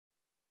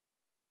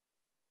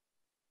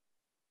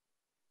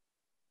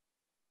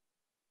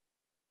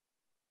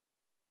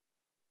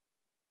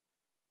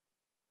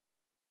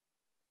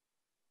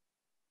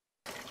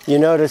You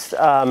notice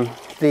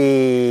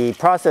the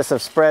process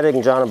of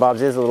spreading John &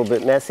 Bob's is a little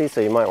bit messy, so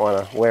you might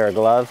want to wear a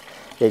glove.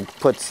 It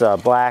puts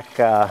black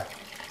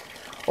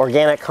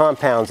organic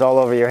compounds all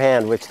over your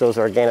hand, which those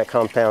organic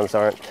compounds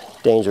aren't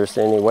dangerous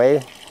in any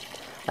way.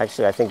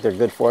 Actually, I think they're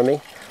good for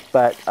me,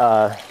 but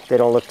they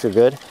don't look too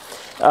good.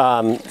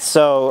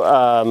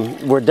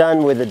 We're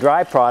done with the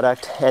dry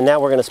product, and now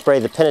we're going to spray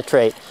the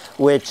penetrate,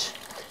 which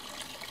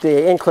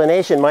the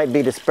inclination might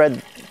be to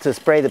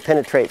spray the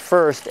penetrate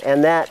first,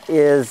 and that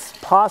is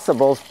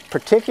possible,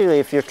 particularly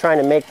if you're trying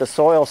to make the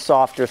soil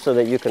softer so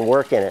that you can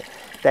work in it.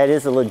 That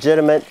is a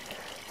legitimate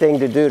thing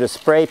to do, to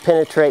spray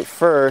penetrate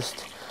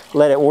first,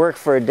 let it work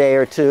for a day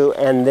or two,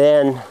 and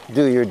then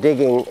do your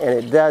digging, and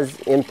it does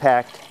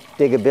impact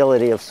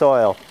diggability of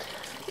soil.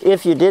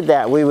 If you did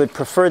that, we would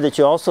prefer that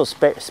you also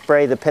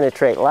spray the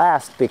penetrate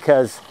last,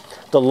 because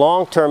the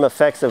long-term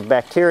effects of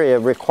bacteria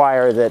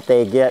require that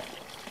they get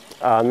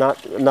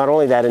not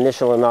only that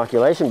initial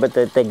inoculation, but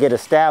that they get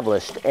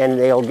established, and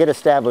they'll get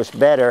established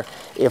better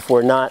if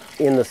we're not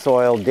in the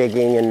soil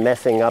digging and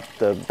messing up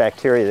the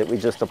bacteria that we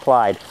just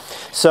applied.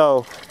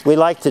 So we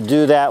like to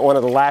do that. One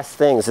of the last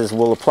things is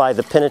we'll apply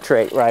the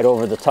penetrate right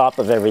over the top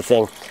of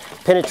everything.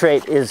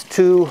 Penetrate is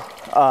two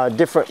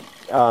different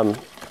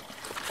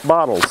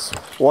bottles.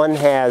 One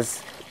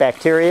has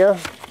bacteria,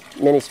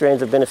 many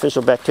strains of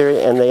beneficial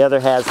bacteria, and the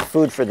other has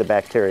food for the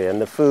bacteria, and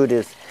the food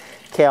is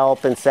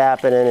kelp and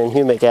saponin and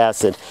humic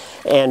acid.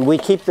 And we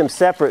keep them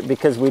separate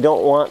because we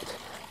don't want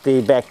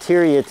the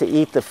bacteria to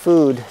eat the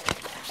food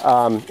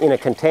in a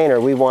container.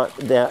 We want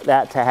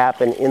that to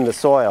happen in the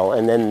soil,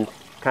 and then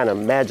kind of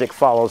magic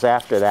follows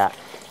after that.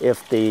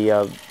 If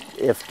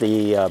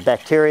the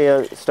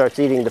bacteria starts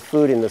eating the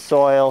food in the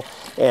soil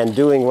and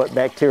doing what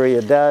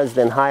bacteria does,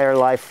 then higher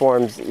life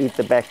forms eat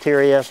the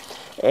bacteria,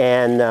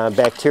 and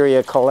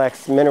bacteria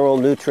collects mineral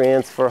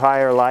nutrients for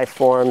higher life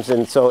forms,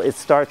 and so it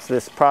starts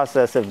this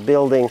process of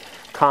building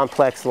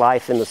complex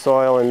life in the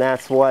soil, and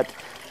that's what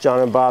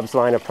John & Bob's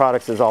line of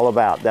products is all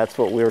about. That's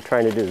what we were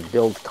trying to do, is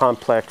build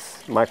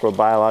complex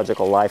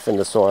microbiological life in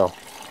the soil.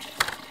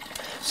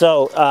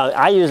 So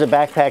I use a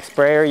backpack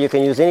sprayer. You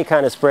can use any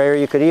kind of sprayer.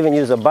 You could even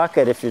use a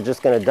bucket if you're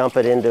just going to dump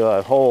it into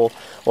a hole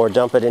or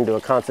dump it into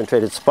a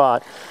concentrated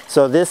spot.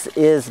 So this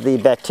is the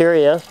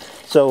bacteria.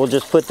 So we'll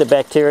just put the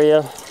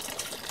bacteria.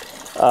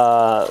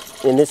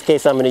 In this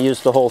case, I'm going to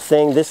use the whole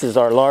thing. This is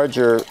our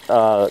larger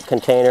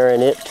container,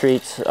 and it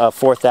treats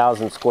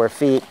 4,000 square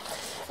feet.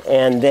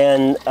 And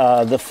then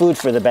the food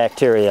for the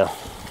bacteria.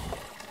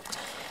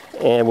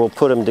 And we'll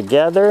put them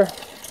together.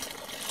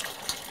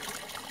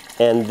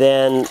 And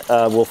then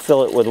we'll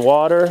fill it with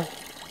water.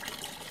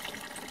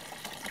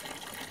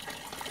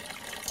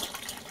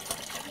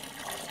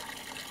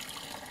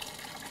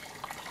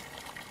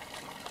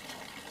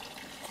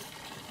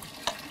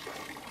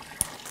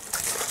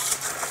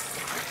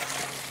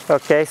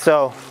 Okay,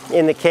 so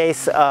in the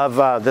case of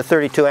the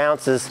 32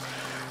 ounces,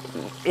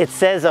 it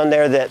says on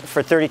there that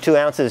for 32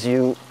 ounces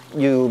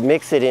you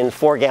mix it in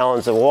 4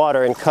 gallons of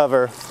water and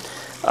cover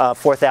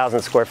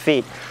 4,000 square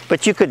feet.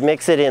 But you could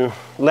mix it in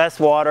less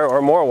water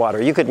or more water.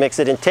 You could mix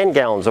it in 10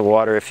 gallons of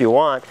water if you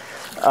want.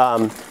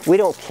 We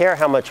don't care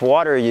how much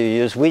water you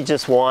use. We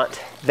just want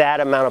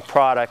that amount of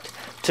product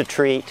to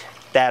treat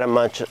that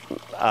amount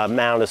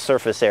of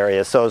surface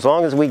area. So as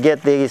long as we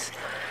get these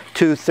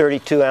two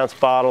 32-ounce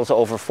bottles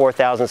over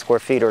 4,000 square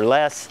feet or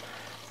less,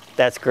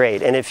 that's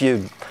great. And if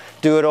you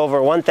do it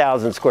over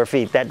 1,000 square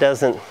feet,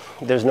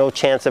 there's no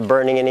chance of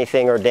burning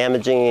anything or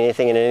damaging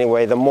anything in any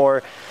way. The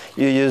more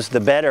you use, the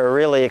better,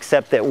 really,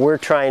 except that we're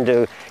trying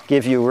to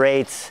give you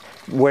rates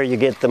where you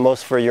get the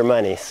most for your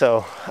money.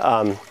 So,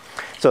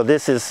 so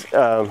this is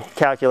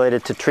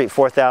calculated to treat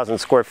 4,000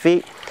 square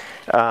feet.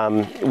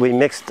 We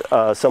mixed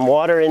some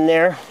water in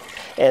there,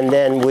 and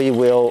then we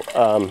will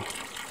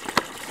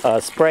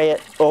spray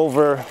it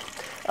over.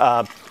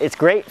 It's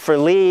great for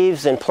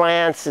leaves and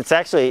plants. It's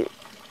actually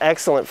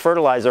excellent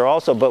fertilizer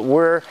also, but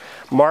we're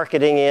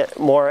marketing it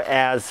more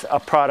as a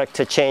product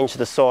to change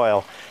the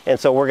soil. And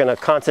so we're going to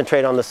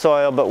concentrate on the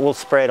soil, but we'll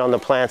spray it on the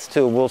plants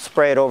too. We'll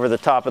spray it over the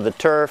top of the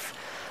turf.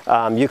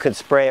 You could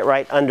spray it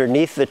right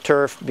underneath the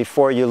turf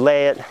before you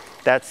lay it.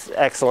 That's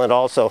excellent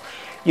also.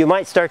 You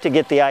might start to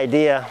get the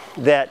idea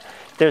that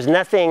there's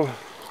nothing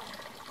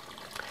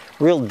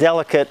real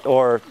delicate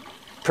or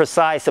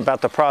precise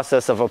about the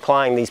process of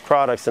applying these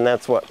products, and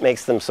that's what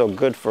makes them so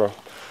good for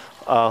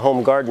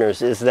home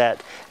gardeners, is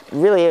that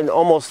really in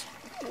almost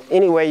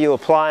any way you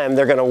apply them,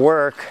 they're going to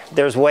work.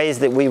 There's ways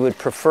that we would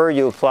prefer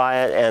you apply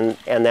it,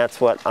 and that's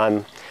what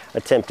I'm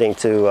attempting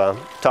to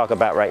talk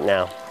about right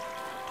now.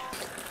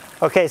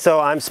 Okay,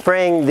 so I'm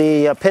spraying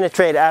the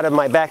penetrate out of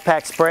my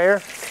backpack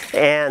sprayer,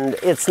 and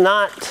it's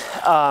not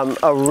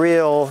a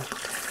real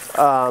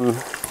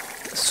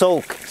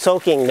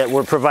soaking that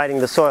we're providing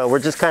the soil. We're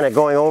just kind of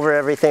going over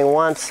everything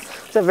once.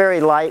 It's a very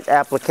light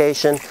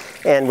application,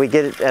 and we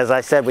get it, as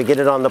I said, we get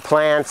it on the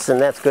plants, and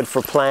that's good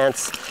for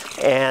plants.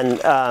 And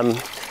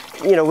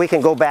you know, we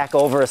can go back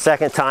over a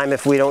second time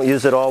if we don't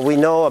use it all. We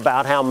know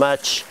about how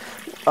much,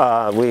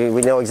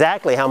 we know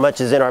exactly how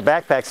much is in our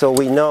backpack, so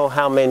we know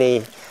how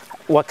many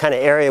what kind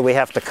of area we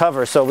have to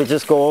cover, so we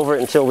just go over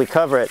it until we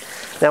cover it.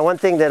 Now, one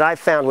thing that I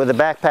found with the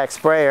backpack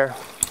sprayer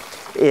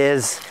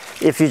is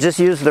if you just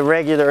use the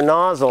regular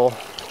nozzle,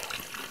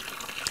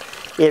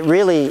 it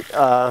really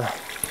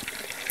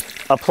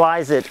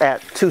applies it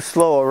at too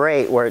slow a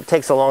rate, where it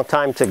takes a long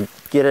time to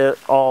get it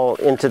all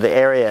into the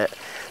area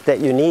that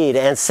you need.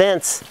 And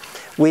since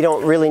we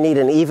don't really need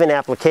an even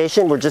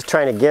application, we're just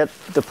trying to get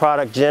the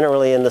product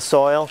generally in the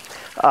soil.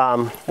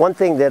 One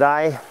thing that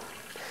I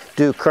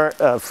do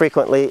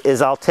frequently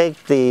is I'll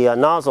take the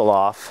nozzle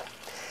off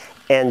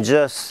and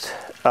just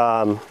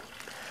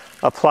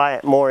apply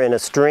it more in a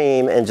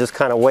stream and just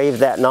kind of wave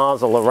that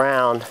nozzle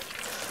around,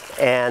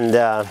 and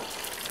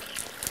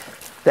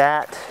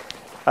that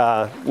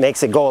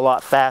makes it go a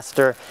lot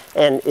faster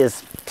and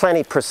is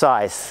plenty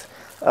precise.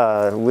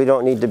 We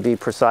don't need to be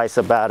precise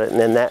about it, and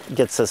then that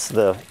gets us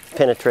the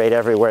penetrate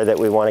everywhere that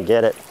we want to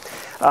get it.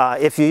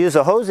 If you use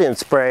a hose-in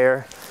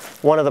sprayer,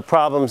 one of the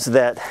problems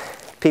that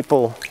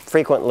people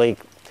frequently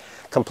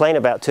complain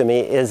about to me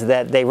is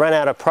that they run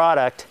out of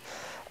product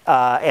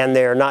and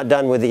they're not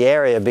done with the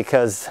area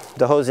because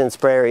the hose-in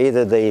sprayer,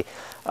 either the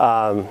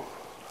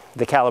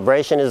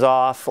calibration is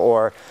off,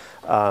 or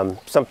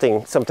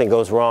something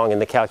goes wrong in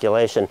the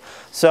calculation.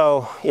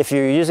 So if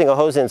you're using a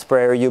hose-in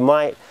sprayer, you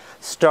might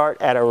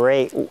start at a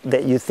rate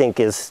that you think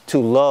is too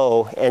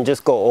low and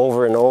just go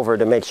over and over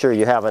to make sure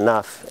you have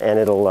enough, and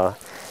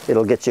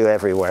it'll get you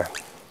everywhere.